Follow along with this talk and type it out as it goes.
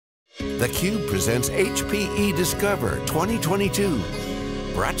theCUBE presents HPE Discover 2022.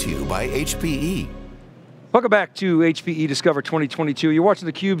 Brought to you by HPE. Welcome back to HPE Discover 2022. You're watching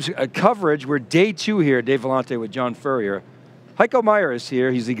theCUBE's coverage. We're day 2 here, Dave Vellante with John Furrier. Heiko Meyer is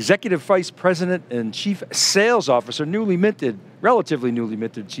here. He's the Executive Vice President and Chief Sales Officer, relatively newly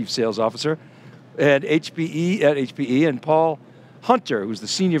minted Chief Sales Officer at HPE, and Paul Hunter, who's the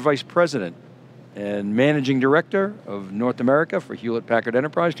Senior Vice President and Managing Director of North America for Hewlett-Packard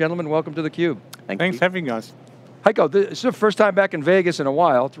Enterprise. Gentlemen, welcome to theCUBE. Thanks for having us. Heiko, this is the first time back in Vegas in a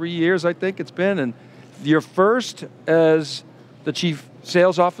while, 3 years I think it's been, and you're first as the Chief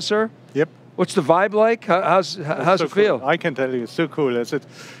Sales Officer. Yep. What's the vibe like? How's so it feel? Cool. I can tell you, it's so cool.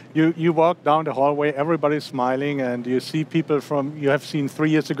 You walk down the hallway, everybody's smiling, and you see people from you have seen 3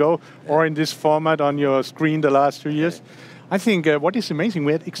 years ago, or in this format on your screen the last 2 years. I think what is amazing,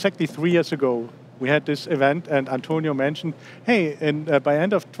 we had exactly 3 years ago, we had this event, and Antonio mentioned, hey, and by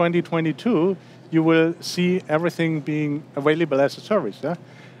end of 2022, you will see everything being available as a service. Yeah?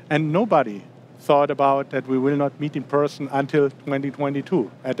 And nobody thought about that we will not meet in person until 2022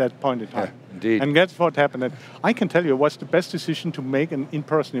 at that point in time. Yeah, indeed. And that's what happened. And I can tell you it was the best decision to make an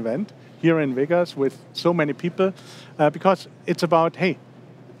in-person event here in Vegas with so many people, because it's about, hey,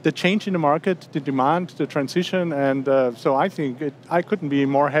 the change in the market, the demand, the transition, and so I think I couldn't be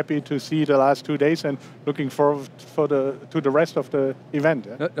more happy to see the last 2 days and looking forward to the rest of the event.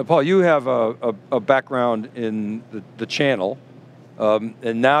 Yeah? Now, Paul, you have a background in the channel,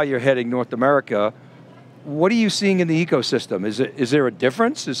 and now you're heading North America. What are you seeing in the ecosystem? Is there a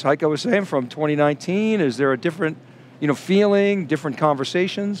difference, as Heiko was saying, from 2019? Is there a different feeling, different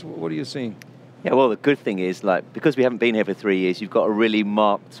conversations? What are you seeing? Yeah, well, the good thing is, because we haven't been here for 3 years, you've got a really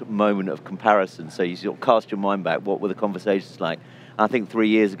marked moment of comparison. So you sort of cast your mind back, what were the conversations like? I think 3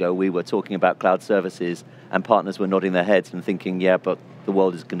 years ago, we were talking about cloud services, and partners were nodding their heads and thinking, yeah, but the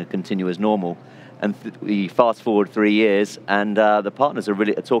world is going to continue as normal. And we fast forward 3 years, and the partners are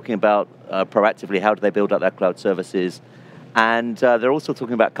really talking about proactively how do they build up their cloud services. And they're also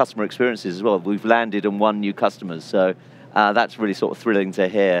talking about customer experiences as well. We've landed and won new customers. So that's really sort of thrilling to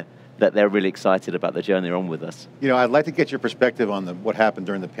hear that they're really excited about the journey they're on with us. I'd like to get your perspective on what happened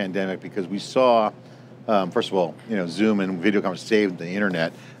during the pandemic, because we saw, first of all, Zoom and video conference saved the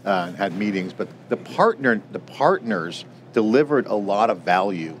internet and had meetings, but the partners delivered a lot of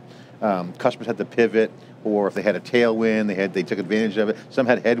value. Customers had to pivot, or if they had a tailwind, they took advantage of it. Some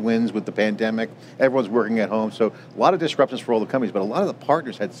had headwinds with the pandemic. Everyone's working at home, so a lot of disruptions for all the companies, but a lot of the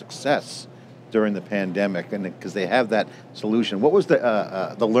partners had success during the pandemic, and because they have that solution. What was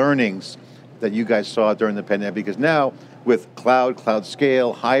the learnings that you guys saw during the pandemic? Because now with cloud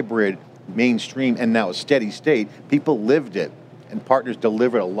scale, hybrid, mainstream, and now a steady state, people lived it, and partners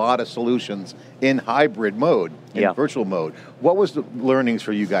delivered a lot of solutions in hybrid mode, in virtual mode. What was the learnings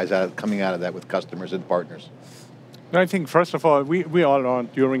for you guys coming out of that with customers and partners? I think, first of all, we all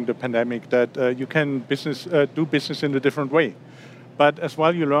learned during the pandemic that you can do business in a different way. But as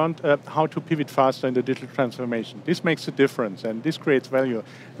well, you learned how to pivot faster in the digital transformation. This makes a difference, and this creates value.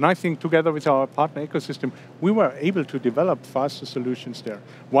 And I think together with our partner ecosystem, we were able to develop faster solutions there,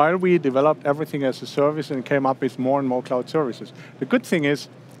 while we developed everything as a service and came up with more and more cloud services. The good thing is,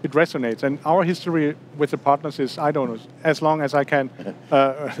 it resonates. And our history with the partners is, I don't know, as long as I can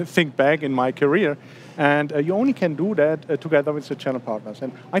think back in my career. And you only can do that together with the channel partners.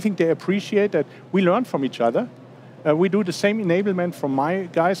 And I think they appreciate that we learn from each other. We do the same enablement from my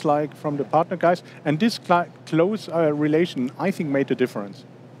guys, like from the partner guys, and this close relation, I think, made a difference.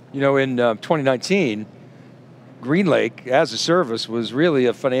 In 2019, GreenLake as a service was really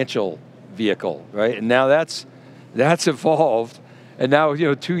a financial vehicle, right? And now that's evolved, and now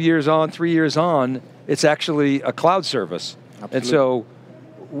 2 years on, 3 years on, it's actually a cloud service. Absolutely. And so,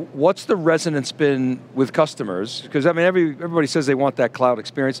 what's the resonance been with customers? Because everybody says they want that cloud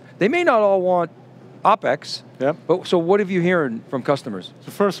experience. They may not all want OpEx, but so what have you hearing from customers?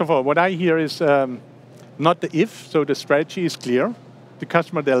 So first of all, what I hear is not the if, so the strategy is clear. The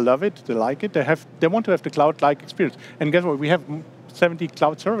customer, they love it, they like it, they want to have the cloud-like experience. And guess what, we have 70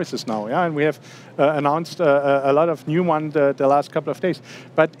 cloud services now, and we have announced a lot of new ones the last couple of days.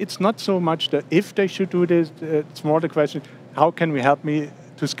 But it's not so much the if they should do this, it's more the question, how can we help me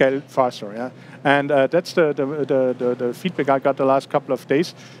to scale faster, And that's the feedback I got the last couple of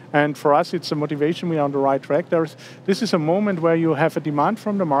days. And for us, it's a motivation. We're on the right track. This is a moment where you have a demand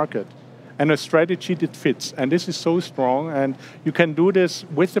from the market and a strategy that fits. And this is so strong. And you can do this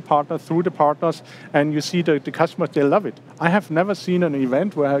with the partner, through the partners, and you see the customers, they love it. I have never seen an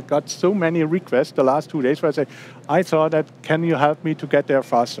event where I got so many requests the last 2 days where I say, I thought that, can you help me to get there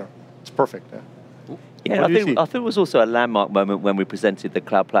faster? It's perfect. Yeah, I think it was also a landmark moment when we presented the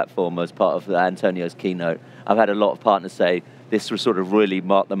cloud platform as part of Antonio's keynote. I've had a lot of partners say this was sort of really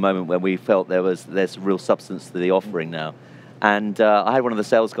marked the moment when we felt there's real substance to the offering now. And I had one of the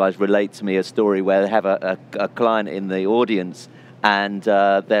sales guys relate to me a story where they have a client in the audience, and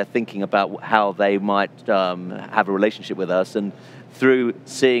they're thinking about how they might have a relationship with us, and through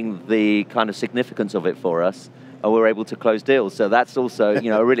seeing the kind of significance of it for us, we're able to close deals. So that's also,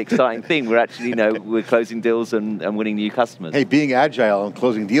 a really exciting thing. We're actually, we're closing deals and winning new customers. Hey, being agile and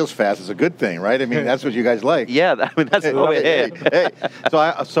closing deals fast is a good thing, right? I mean, that's what you guys like. Yeah, that's what we're here. Hey.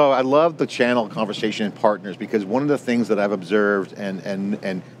 So I love the channel conversation and partners, because one of the things that I've observed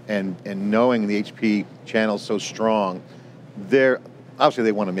and knowing the HP channel so strong, obviously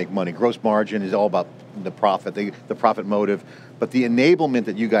they want to make money. Gross margin is all about the profit, the profit motive, but the enablement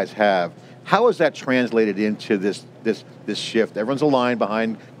that you guys have, how is that translated into this shift? Everyone's aligned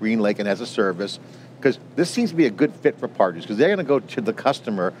behind GreenLake and as a service, because this seems to be a good fit for partners, because they're going to go to the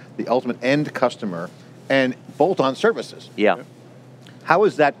customer, the ultimate end customer, and bolt on services. Yeah. How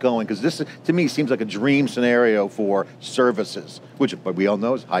is that going? Because this, to me, seems like a dream scenario for services, which we all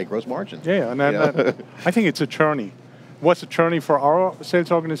know is high gross margins. Yeah, and I think it's a journey. Was a journey for our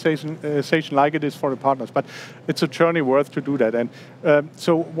sales organization like it is for the partners, but it's a journey worth to do that. And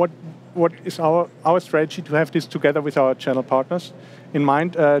so what is our strategy to have this together with our channel partners in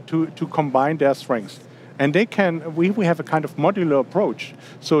mind, to combine their strengths. And we have a kind of modular approach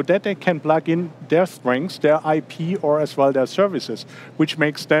so that they can plug in their strengths, their IP, or as well their services, which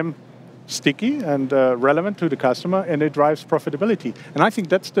makes them sticky and relevant to the customer, and it drives profitability. And I think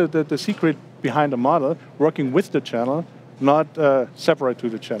that's the secret behind the model, working with the channel, not separate to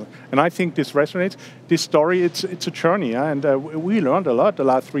the channel. And I think this resonates. This story, it's a journey, and we learned a lot the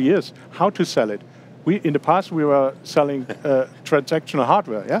last 3 years how to sell it. In the past, we were selling transactional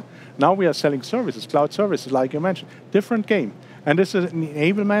hardware, yeah? Now we are selling services, cloud services, like you mentioned. Different game. And this is an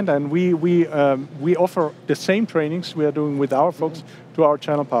enablement, and we offer the same trainings we are doing with our folks to our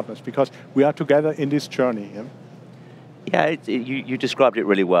channel partners, because we are together in this journey. Yeah? Yeah, you described it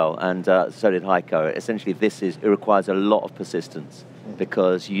really well, and so did Heiko. Essentially, it requires a lot of persistence,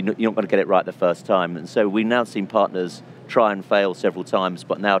 because you're not going to get it right the first time. And so we've now seen partners try and fail several times,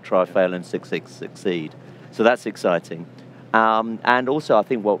 but now try, fail, and succeed. So that's exciting. And also, I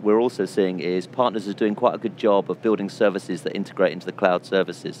think what we're also seeing is partners are doing quite a good job of building services that integrate into the cloud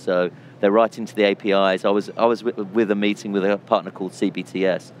services. So they're writing to the APIs. I was with a meeting with a partner called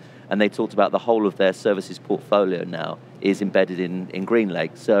CBTS, and they talked about the whole of their services portfolio now is embedded in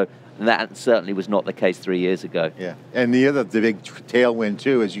GreenLake. So that certainly was not the case 3 years ago. Yeah, and the big tailwind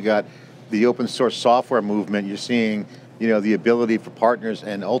too is you got the open source software movement. You're seeing, the ability for partners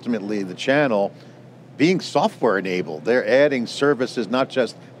and ultimately the channel being software enabled. They're adding services, not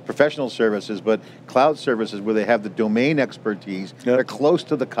just professional services, but cloud services where they have the domain expertise. Yep. They're close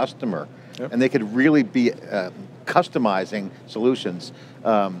to the customer, yep. And they could really be customizing solutions.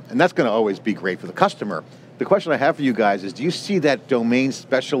 And that's going to always be great for the customer. The question I have for you guys is, do you see that domain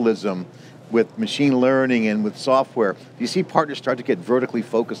specialism with machine learning and with software? Do you see partners start to get vertically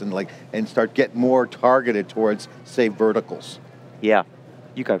focused and start get more targeted towards, say, verticals? Yeah.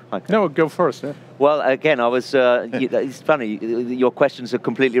 You go, Heiko. No, go first. Yeah. Well, again, it's funny, your questions are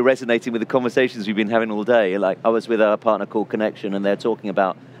completely resonating with the conversations we've been having all day. Like, I was with a partner called Connection, and they're talking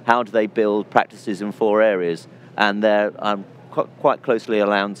about how do they build practices in 4 areas, and they're quite closely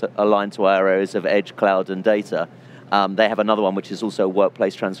aligned to our areas of edge, cloud, and data. They have another one which is also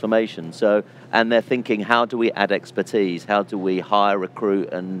workplace transformation. And they're thinking, how do we add expertise? How do we hire,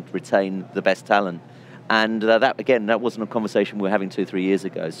 recruit, and retain the best talent? And that wasn't a conversation we were having 2-3 years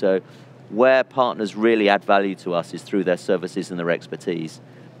ago. So where partners really add value to us is through their services and their expertise.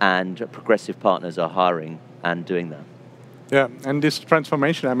 And progressive partners are hiring and doing that. Yeah, and this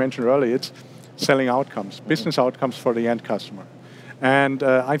transformation I mentioned earlier, it's selling outcomes, business outcomes for the end customer. And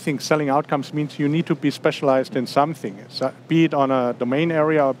I think selling outcomes means you need to be specialized in something, be it on a domain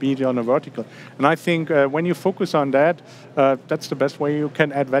area or be it on a vertical. And I think when you focus on that, that's the best way you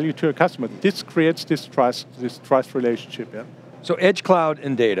can add value to a customer. This creates this trust relationship. Yeah. So edge, cloud,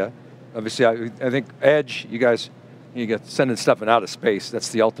 and data. Obviously, I think edge, you get sending stuff in outer space. That's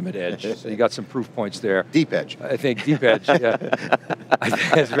the ultimate edge. So you got some proof points there. Deep edge. I think deep edge, yeah. I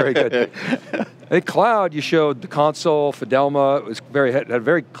think that's very good. I think cloud, you showed the console, Fidelma, it was had a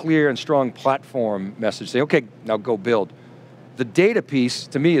very clear and strong platform message. Say, okay, now go build. The data piece,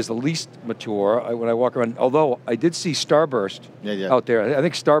 to me, is the least mature when I walk around, although I did see Starburst out there. I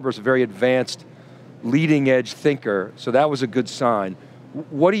think Starburst is a very advanced, leading edge thinker, so that was a good sign.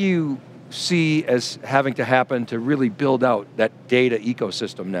 What do you see as having to happen to really build out that data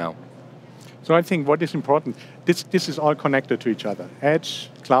ecosystem now? So I think what is important, this is all connected to each other, edge,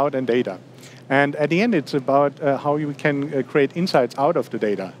 cloud, and data. And at the end, it's about how you can create insights out of the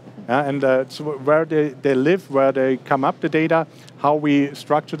data. And so where they live, where they come up the data, how we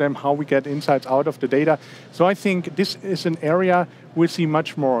structure them, how we get insights out of the data. So I think this is an area we'll see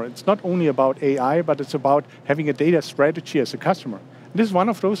much more. It's not only about AI, but it's about having a data strategy as a customer. This is one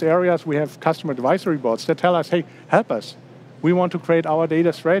of those areas we have customer advisory boards that tell us, hey, help us. We want to create our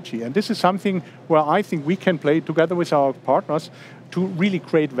data strategy. And this is something where I think we can play together with our partners to really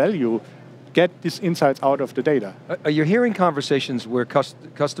create value, get these insights out of the data. You're hearing conversations where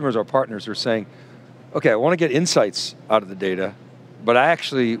customers or partners are saying, okay, I want to get insights out of the data, but I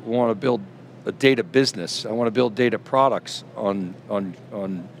actually want to build a data business. I want to build data products on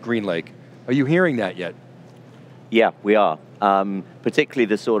GreenLake. Are you hearing that yet? Yeah, we are. Particularly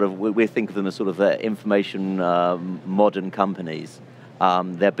the sort of, we think of them as sort of information modern companies.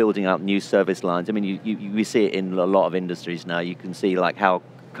 They're building out new service lines. I mean, we see it in a lot of industries now. You can see like how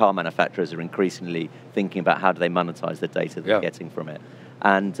car manufacturers are increasingly thinking about how do they monetize the data they're getting from it.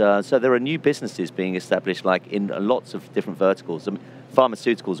 And so there are new businesses being established like in lots of different verticals. I mean,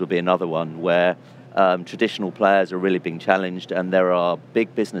 pharmaceuticals would be another one where traditional players are really being challenged, and there are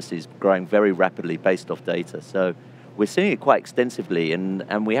big businesses growing very rapidly based off data. So we're seeing it quite extensively,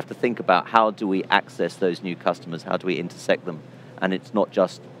 and we have to think about how do we access those new customers, how do we intersect them, and it's not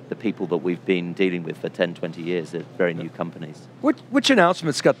just the people that we've been dealing with for 10, 20 years, they're very new companies. Which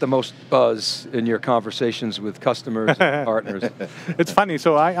announcements got the most buzz in your conversations with customers and partners? It's funny,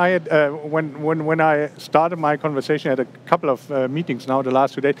 so I had, when I started my conversation, I had a couple of meetings now, the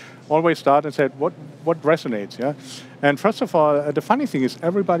last 2 days, always start and said, what resonates, yeah? And first of all, the funny thing is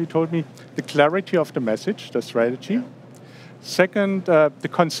everybody told me the clarity of the message, the strategy. Second, the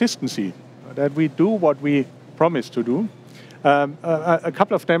consistency, that we do what we promise to do. A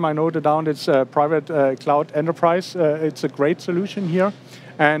couple of them I noted down, it's private cloud enterprise. It's a great solution here.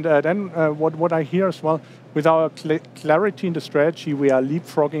 And then what I hear as well, with our clarity in the strategy, we are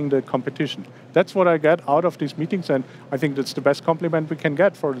leapfrogging the competition. That's what I get out of these meetings, and I think that's the best compliment we can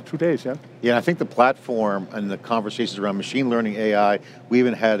get for the 2 days, yeah? Yeah, I think the platform and the conversations around machine learning, AI, we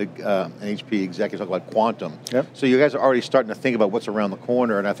even had an HPE executive talk about quantum. Yep. So you guys are already starting to think about what's around the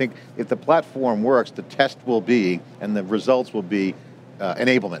corner, and I think if the platform works, the test will be, and the results will be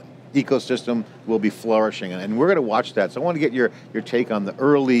enablement. Ecosystem will be flourishing, and we're going to watch that. So I want to get your take on the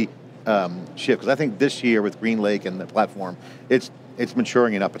early shift, because I think this year with GreenLake and the platform, it's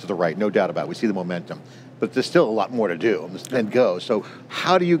maturing and up and to the right, no doubt about it. We see the momentum. But there's still a lot more to do and go. So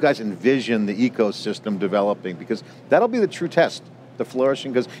how do you guys envision the ecosystem developing? Because that'll be the true test, the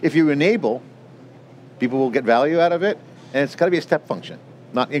flourishing. Because if you enable, people will get value out of it, and it's got to be a step function,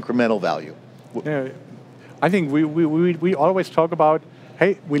 not incremental value. Yeah, I think we always talk about,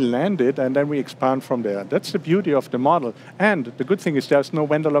 hey, we land it and then we expand from there. That's the beauty of the model. And the good thing is there's no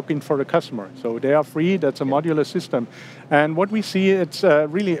vendor lock-in for the customer. So they are free, that's a modular system. And what we see, it's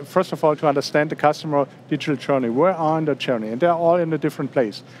really, first of all, to understand the customer digital journey. We're on the journey, and they're all in a different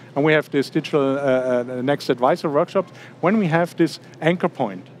place. And we have this digital next advisor workshops. When we have this anchor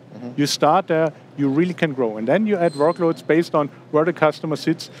point, you start there, you really can grow. And then you add workloads based on where the customer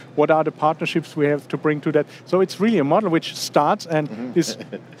sits, what are the partnerships we have to bring to that. So it's really a model which starts and is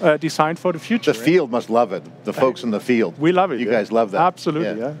designed for the future. The field must love it, the folks in the field. We love it. You guys love that.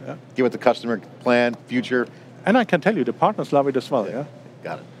 Absolutely, yeah. Give it the customer plan, future. And I can tell you, the partners love it as well, yeah.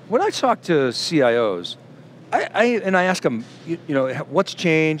 Got it. When I talk to CIOs, I ask them, what's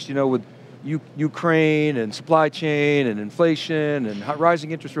changed, with Ukraine and supply chain and inflation and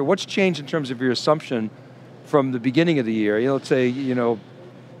rising interest rate. What's changed in terms of your assumption from the beginning of the year? Let's say,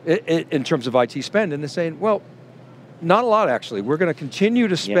 in terms of IT spend, and they're saying, well, not a lot actually. We're going to continue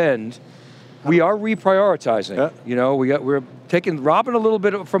to spend. Yeah. We are reprioritizing. Yeah. We're robbing a little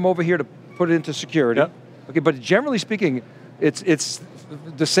bit from over here to put it into security. Yeah. Okay, but generally speaking, it's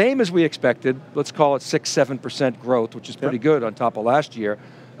the same as we expected. Let's call it 6-7% growth, which is pretty good on top of last year.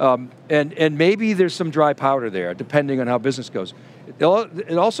 And maybe there's some dry powder there, depending on how business goes.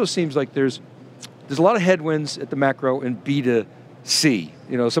 It also seems like there's a lot of headwinds at the macro in B2C,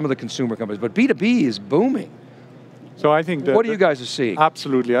 some of the consumer companies, but B2B is booming. So I think what do you guys are seeing?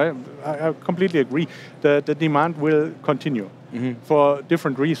 Absolutely, I completely agree. The demand will continue for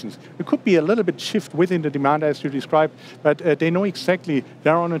different reasons. It could be a little bit shift within the demand as you described, but they know exactly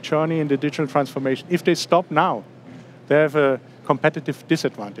they're on a journey in the digital transformation. If they stop now, they have a competitive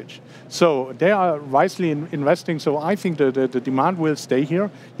disadvantage. So they are wisely investing, so I think the demand will stay here.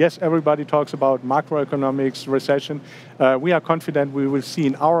 Yes, everybody talks about macroeconomics, recession. We are confident we will see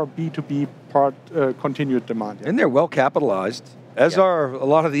in our B2B part continued demand. And they're well capitalized. as are a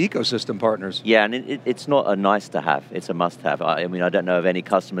lot of the ecosystem partners. Yeah, and it's not a nice to have, it's a must have. I mean, I don't know of any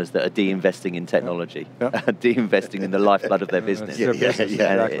customers that are de-investing in technology, de-investing in the lifeblood of their business.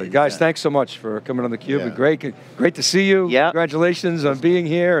 Exactly. Guys, thanks so much for coming on theCUBE. Great to see you. Yeah. Congratulations on being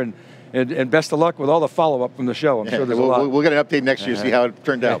here, and best of luck with all the follow-up from the show. I'm sure there's a lot. We'll get an update next year, see how it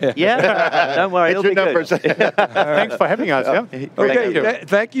turned out. Yeah, don't worry, it'll be good. Thanks for having us. Okay,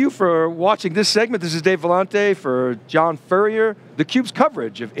 thank you for watching this segment. This is Dave Vellante for John Furrier, theCUBE's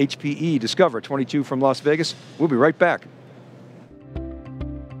coverage of HPE Discover 22 from Las Vegas. We'll be right back.